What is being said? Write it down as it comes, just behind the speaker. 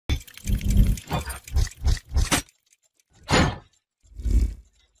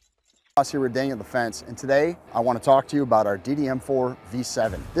Ross here with Daniel Defense, and today I want to talk to you about our DDM4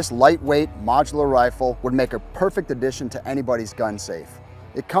 V7. This lightweight modular rifle would make a perfect addition to anybody's gun safe.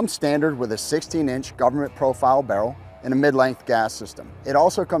 It comes standard with a 16-inch government profile barrel and a mid-length gas system. It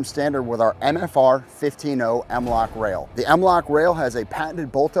also comes standard with our MFR 15.0 M-LOK rail. The M-LOK rail has a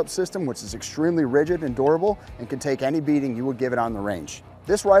patented bolt-up system which is extremely rigid and durable and can take any beating you would give it on the range.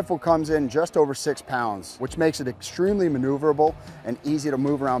 This rifle comes in just over 6 pounds, which makes it extremely maneuverable and easy to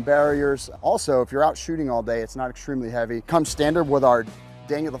move around barriers. Also, if you're out shooting all day, it's not extremely heavy. It comes standard with our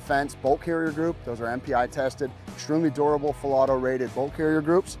Daniel Defense bolt carrier group. Those are MPI tested, extremely durable, full auto rated bolt carrier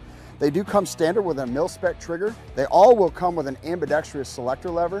groups. They do come standard with a mil-spec trigger. They all will come with an ambidextrous selector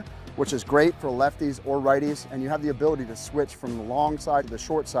lever, which is great for lefties or righties, and you have the ability to switch from the long side to the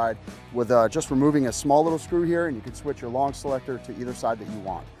short side with just removing a small little screw here, and you can switch your long selector to either side that you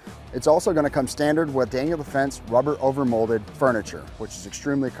want. It's also going to come standard with Daniel Defense rubber overmolded furniture, which is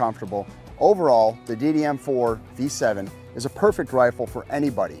extremely comfortable. Overall, the DDM4 V7 is a perfect rifle for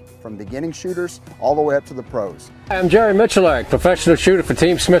anybody, from beginning shooters all the way up to the pros. I'm Jerry Michalak, professional shooter for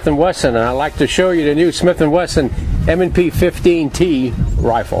Team Smith & Wesson, and I'd like to show you the new Smith & Wesson M&P 15T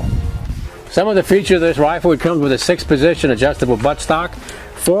rifle. Some of the features of this rifle, it comes with a 6-position adjustable buttstock.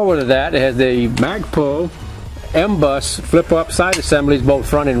 Forward of that, it has the Magpul M-Bus flip-up side assemblies, both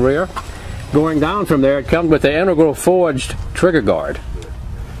front and rear. Going down from there, it comes with the integral forged trigger guard.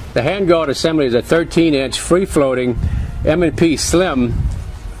 The handguard assembly is a 13-inch free-floating M&P Slim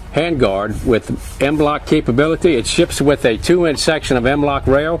handguard with M-LOK capability. It ships with a 2-inch section of M-LOK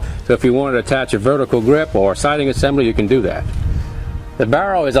rail, so if you want to attach a vertical grip or sighting assembly, you can do that. The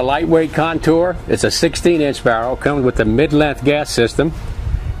barrel is a lightweight contour. It's a 16-inch barrel, comes with a mid-length gas system.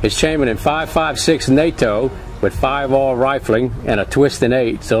 It's chambered in 5.56 NATO with 5-AUL rifling and a twist and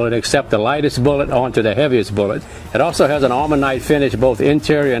 8, so it accepts the lightest bullet onto the heaviest bullet. It also has an Armalite finish, both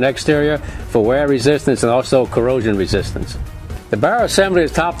interior and exterior, for wear resistance and also corrosion resistance. The barrel assembly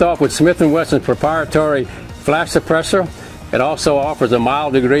is topped off with Smith & Wesson's proprietary flash suppressor. It also offers a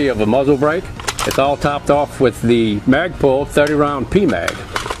mild degree of a muzzle brake. It's all topped off with the Magpul 30-round PMag.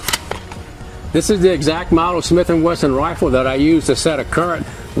 This is the exact model Smith & Wesson rifle that I used to set a current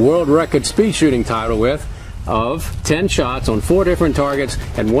world record speed shooting title with of 10 shots on 4 different targets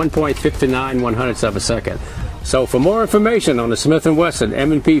at 1.59 of a second. So for more information on the Smith & Wesson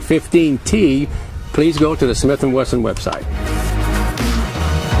M&P 15T, please go to the Smith & Wesson website.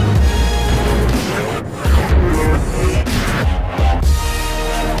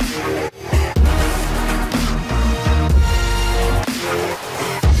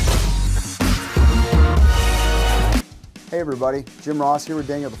 Hey everybody, Jim Ross here with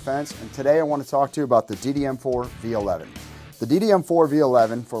Daniel Defense, and today I want to talk to you about the DDM4 V11. The DDM4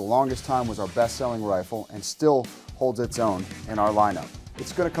 V11 for the longest time was our best-selling rifle and still holds its own in our lineup.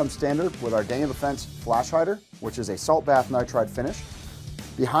 It's going to come standard with our Daniel Defense flash hider, which is a salt bath nitride finish.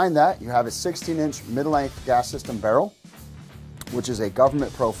 Behind that you have a 16-inch mid-length gas system barrel, which is a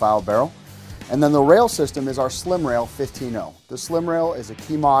government profile barrel. And then the rail system is our Slim Rail 15.0. The Slim Rail is a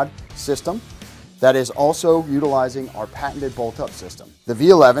key mod system that is also utilizing our patented bolt-up system. The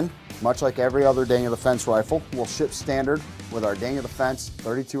V11, much like every other Daniel Defense rifle, will ship standard with our Daniel Defense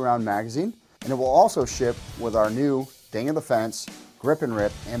 32-round magazine, and it will also ship with our new Daniel Defense Grip and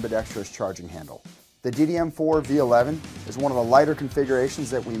Rip ambidextrous charging handle. The DDM4 V11 is one of the lighter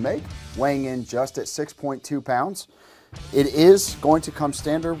configurations that we make, weighing in just at 6.2 pounds. It is going to come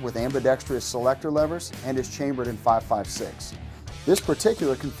standard with ambidextrous selector levers and is chambered in 5.56. This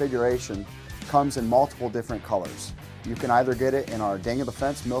particular configuration comes in multiple different colors. You can either get it in our Daniel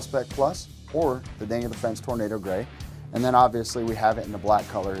Defense Mil-Spec Plus or the Daniel Defense Tornado Gray, and then obviously we have it in the black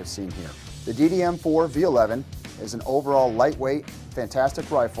color as seen here. The DDM4 V11 is an overall lightweight,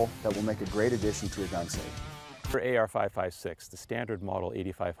 fantastic rifle that will make a great addition to your gun safe. For AR-556, the standard model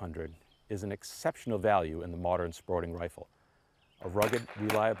 8500 is an exceptional value in the modern sporting rifle. A rugged,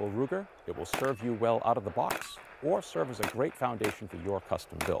 reliable Ruger, it will serve you well out of the box or serve as a great foundation for your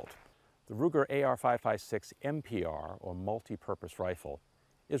custom build. The Ruger AR-556 MPR, or multi-purpose rifle,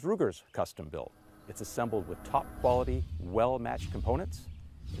 is Ruger's custom build. It's assembled with top quality, well-matched components.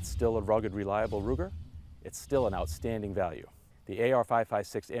 It's still a rugged, reliable Ruger. It's still an outstanding value. The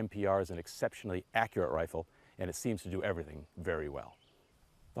AR-556 MPR is an exceptionally accurate rifle, and it seems to do everything very well.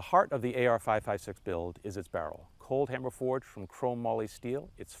 The heart of the AR-556 build is its barrel. Cold hammer forged from chrome moly steel,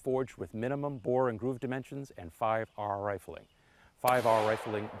 it's forged with minimum bore and groove dimensions and 5-AUR rifling. 5-AUR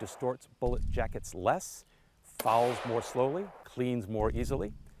rifling distorts bullet jackets less, fouls more slowly, cleans more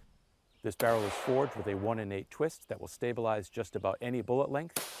easily. This barrel is forged with a 1-in-8 twist that will stabilize just about any bullet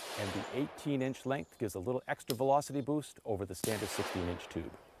length, and the 18-inch length gives a little extra velocity boost over the standard 16-inch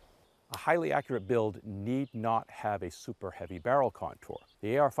tube. A highly accurate build need not have a super heavy barrel contour.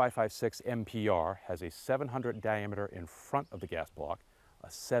 The AR-556 MPR has a 700 diameter in front of the gas block,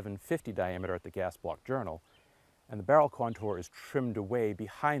 a 750 diameter at the gas block journal, and the barrel contour is trimmed away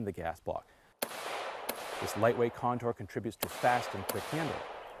behind the gas block. This lightweight contour contributes to fast and quick handling.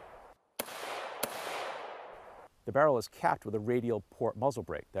 The barrel is capped with a radial port muzzle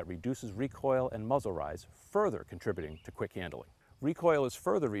brake that reduces recoil and muzzle rise, further contributing to quick handling. Recoil is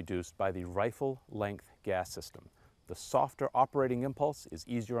further reduced by the rifle length gas system. The softer operating impulse is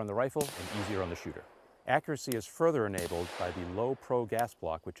easier on the rifle and easier on the shooter. Accuracy is further enabled by the low pro gas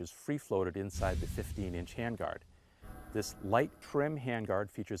block, which is free-floated inside the 15-inch handguard. This light trim handguard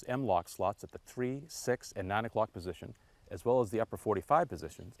features M-LOK slots at the 3, 6, and 9 o'clock position, as well as the upper 45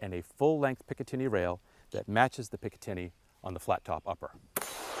 positions, and a full-length Picatinny rail that matches the Picatinny on the flat-top upper.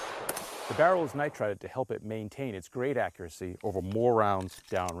 The barrel is nitrided to help it maintain its great accuracy over more rounds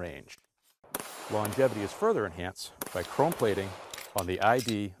downrange. Longevity is further enhanced by chrome plating on the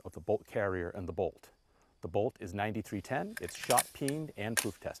ID of the bolt carrier and the bolt. The bolt is 9310, it's shot peened and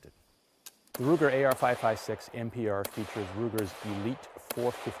proof tested. The Ruger AR-556 MPR features Ruger's Elite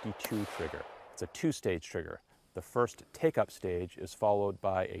 452 trigger. It's a two-stage trigger. The first take-up stage is followed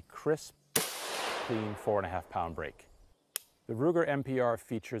by a crisp, clean 4.5-pound brake. The Ruger MPR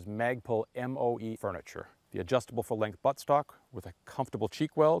features Magpul MOE furniture, the adjustable full-length buttstock with a comfortable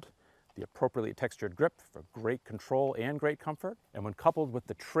cheek weld, the appropriately textured grip for great control and great comfort, and when coupled with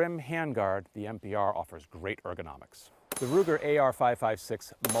the trim handguard, the MPR offers great ergonomics. The Ruger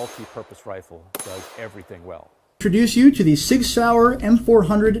AR-556 multi-purpose rifle does everything well. Introduce you to the Sig Sauer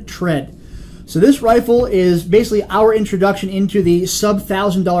M400 Tread. So this rifle is basically our introduction into the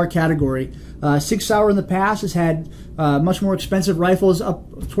sub-$1,000 category. Sig Sauer in the past has had much more expensive rifles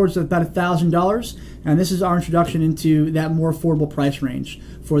up towards about $1,000, and this is our introduction into that more affordable price range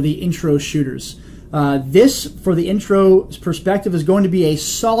for the intro shooters. This, for the intro perspective, is going to be a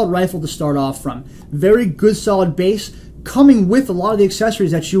solid rifle to start off from. Very good solid base, coming with a lot of the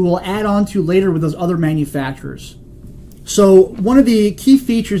accessories that you will add on to later with those other manufacturers. So one of the key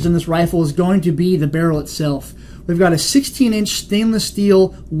features in this rifle is going to be the barrel itself. We've got a 16-inch stainless steel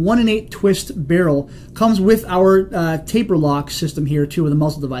 1-in-8 twist barrel. Comes with our taper lock system here too with a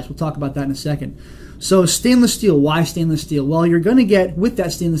muzzle device. We'll talk about that in a second. So stainless steel, why stainless steel? Well, you're going to get, with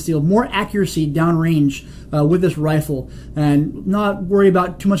that stainless steel, more accuracy downrange with this rifle and not worry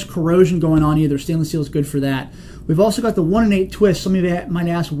about too much corrosion going on either. Stainless steel is good for that. We've also got the 1-in-8 twist. Some of you might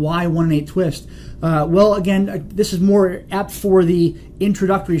ask, why 1-in-8 twist? Well, again, this is more apt for the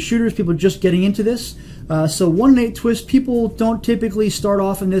introductory shooters, people just getting into this. So 1-in-8 twist, people don't typically start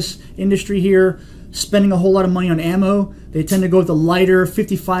off in this industry here spending a whole lot of money on ammo. They tend to go with the lighter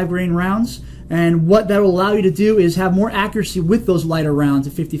 55 grain rounds. And what that will allow you to do is have more accuracy with those lighter rounds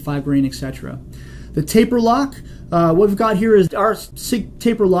at 55 grain, etc. The taper lock, what we've got here is our SIG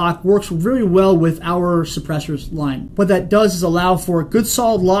taper lock works very well with our suppressors line. What that does is allow for a good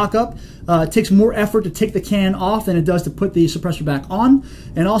solid lockup. It takes more effort to take the can off than it does to put the suppressor back on,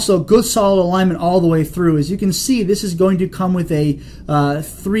 and also good solid alignment all the way through. As you can see, this is going to come with a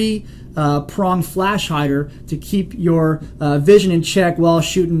 3-prong flash hider to keep your vision in check while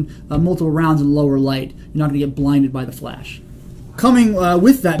shooting multiple rounds in lower light. You're not going to get blinded by the flash. Coming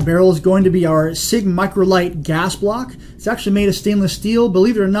with that barrel is going to be our SIG Microlight gas block. It's actually made of stainless steel,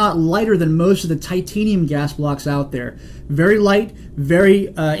 believe it or not, lighter than most of the titanium gas blocks out there. Very light,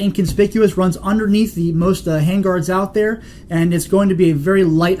 very inconspicuous, runs underneath the most handguards out there, and it's going to be a very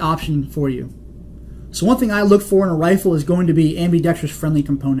light option for you. So one thing I look for in a rifle is going to be ambidextrous friendly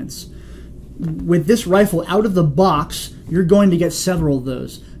components. With this rifle out of the box, you're going to get several of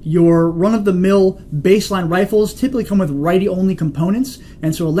those. Your run-of-the-mill baseline rifles typically come with righty-only components,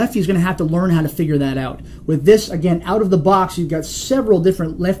 and so a lefty is going to have to learn how to figure that out. With this, again, out of the box, you've got several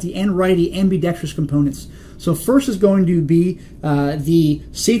different lefty and righty ambidextrous components. So first is going to be the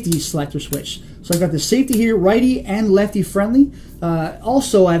safety selector switch. So I've got the safety here, righty and lefty friendly.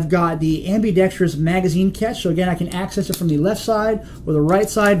 Also, I've got the ambidextrous magazine catch. So again, I can access it from the left side or the right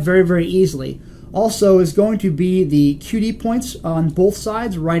side very, very easily. Also is going to be the QD points on both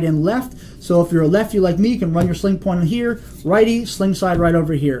sides, right and left. So if you're a lefty like me, you can run your sling point on here, righty, sling side right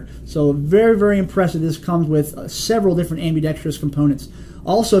over here. So very, very impressive. This comes with several different ambidextrous components.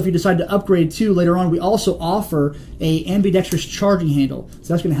 Also, if you decide to upgrade too later on, we also offer a ambidextrous charging handle.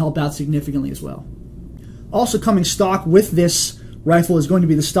 So that's going to help out significantly as well. Also coming stock with this rifle is going to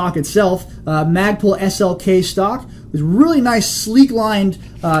be the stock itself. Magpul SLK stock with really nice sleek lined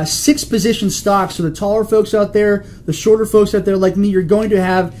 6-position stock. So the taller folks out there, the shorter folks out there like me, you're going to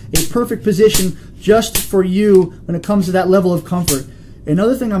have a perfect position just for you when it comes to that level of comfort.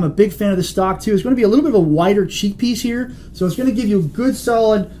 Another thing I'm a big fan of the stock too is going to be a little bit of a wider cheek piece here, so it's going to give you a good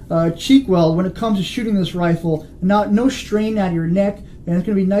solid cheek weld when it comes to shooting this rifle. No strain at your neck, and it's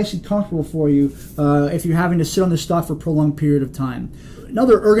going to be nice and comfortable for you if you're having to sit on this stock for a prolonged period of time.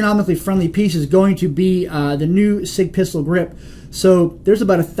 Another ergonomically friendly piece is going to be the new SIG pistol grip. So there's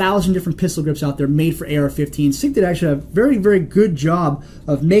about 1,000 different pistol grips out there made for AR-15. SIG did actually a very, very good job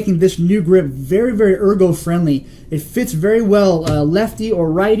of making this new grip very, very ergo-friendly. It fits very well lefty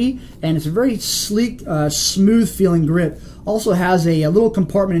or righty, and it's a very sleek, smooth-feeling grip. Also has a little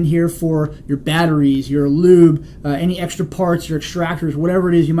compartment in here for your batteries, your lube, any extra parts, your extractors, whatever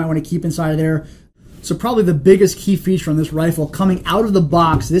it is you might want to keep inside of there. So probably the biggest key feature on this rifle, coming out of the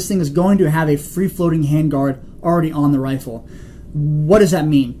box, this thing is going to have a free-floating handguard already on the rifle. What does that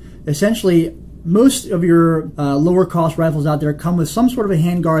mean? Essentially, most of your lower cost rifles out there come with some sort of a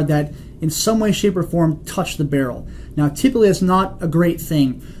handguard that in some way, shape, or form touch the barrel. Now, typically that's not a great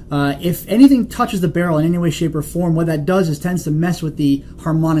thing. If anything touches the barrel in any way, shape, or form, what that does is tends to mess with the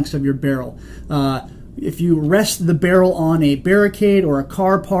harmonics of your barrel. If you rest the barrel on a barricade or a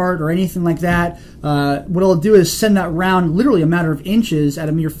car part or anything like that, what it'll do is send that round literally a matter of inches at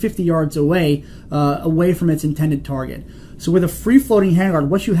a mere 50 yards away from its intended target. So with a free-floating handguard,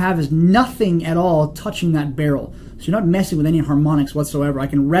 what you have is nothing at all touching that barrel. So you're not messing with any harmonics whatsoever. I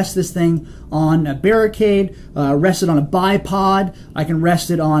can rest this thing on a barricade, rest it on a bipod, I can rest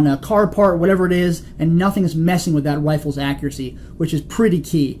it on a car part, whatever it is, and nothing is messing with that rifle's accuracy, which is pretty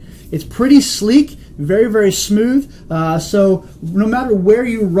key. It's pretty sleek, very, very smooth, so no matter where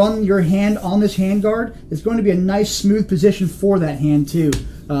you run your hand on this handguard, it's going to be a nice, smooth position for that hand too.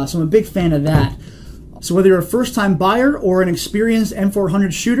 So I'm a big fan of that. So whether you're a first-time buyer or an experienced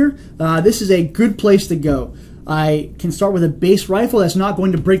M400 shooter, this is a good place to go. I can start with a base rifle that's not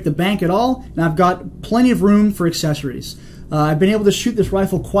going to break the bank at all, and I've got plenty of room for accessories. I've been able to shoot this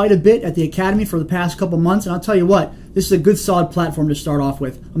rifle quite a bit at the Academy for the past couple months, and I'll tell you what, this is a good solid platform to start off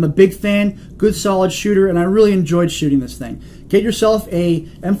with. I'm a big fan, good solid shooter, and I really enjoyed shooting this thing. Get yourself a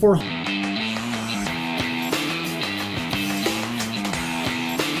M400.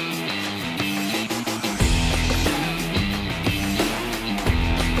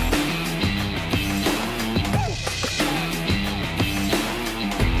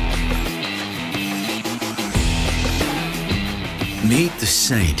 Meet the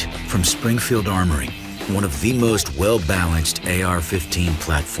Saint from Springfield Armory, one of the most well-balanced AR-15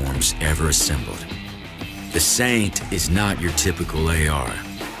 platforms ever assembled. The Saint is not your typical AR,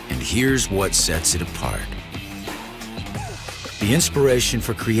 and here's what sets it apart. The inspiration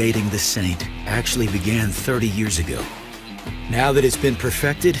for creating the Saint actually began 30 years ago. Now that it's been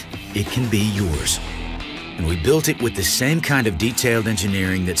perfected, it can be yours. And we built it with the same kind of detailed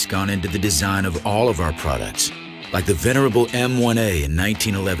engineering that's gone into the design of all of our products, like the venerable M1A in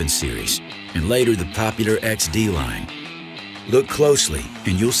 1911 series, and later the popular XD line. Look closely,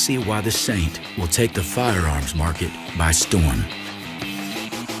 and you'll see why the Saint will take the firearms market by storm.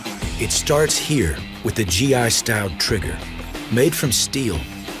 It starts here with the GI-styled trigger. Made from steel,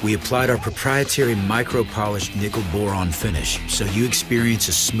 we applied our proprietary micro-polished nickel-boron finish so you experience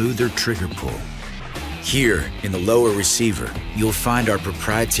a smoother trigger pull. Here, in the lower receiver, you'll find our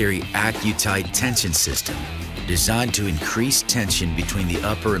proprietary AccuTight tension system, designed to increase tension between the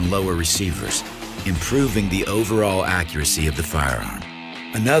upper and lower receivers, improving the overall accuracy of the firearm.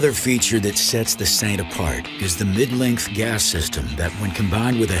 Another feature that sets the Saint apart is the mid-length gas system that, when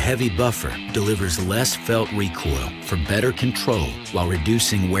combined with a heavy buffer, delivers less felt recoil for better control while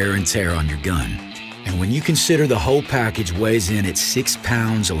reducing wear and tear on your gun. And when you consider the whole package weighs in at 6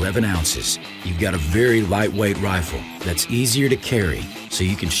 pounds 11 ounces, you've got a very lightweight rifle that's easier to carry so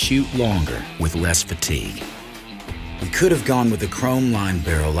you can shoot longer with less fatigue. We could have gone with a chrome-lined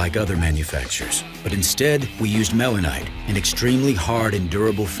barrel like other manufacturers, but instead we used melanite, an extremely hard and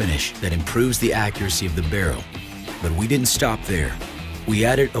durable finish that improves the accuracy of the barrel. But we didn't stop there. We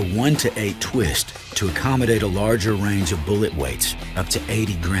added a 1-to-8 twist to accommodate a larger range of bullet weights, up to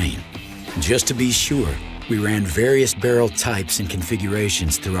 80 grain. Just to be sure, we ran various barrel types and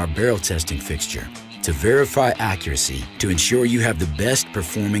configurations through our barrel testing fixture to verify accuracy to ensure you have the best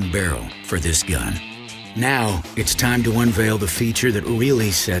performing barrel for this gun. Now, it's time to unveil the feature that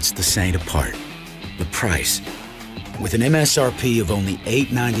really sets the Saint apart: the price. With an MSRP of only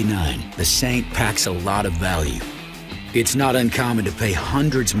 $8.99, the Saint packs a lot of value. It's not uncommon to pay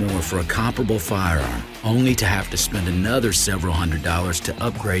hundreds more for a comparable firearm, only to have to spend another several $100s to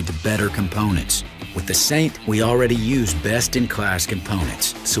upgrade to better components. With the Saint, we already use best-in-class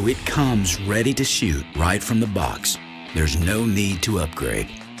components, so it comes ready to shoot right from the box. There's no need to upgrade.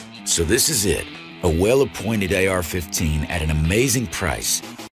 So this is it. A well-appointed AR-15 at an amazing price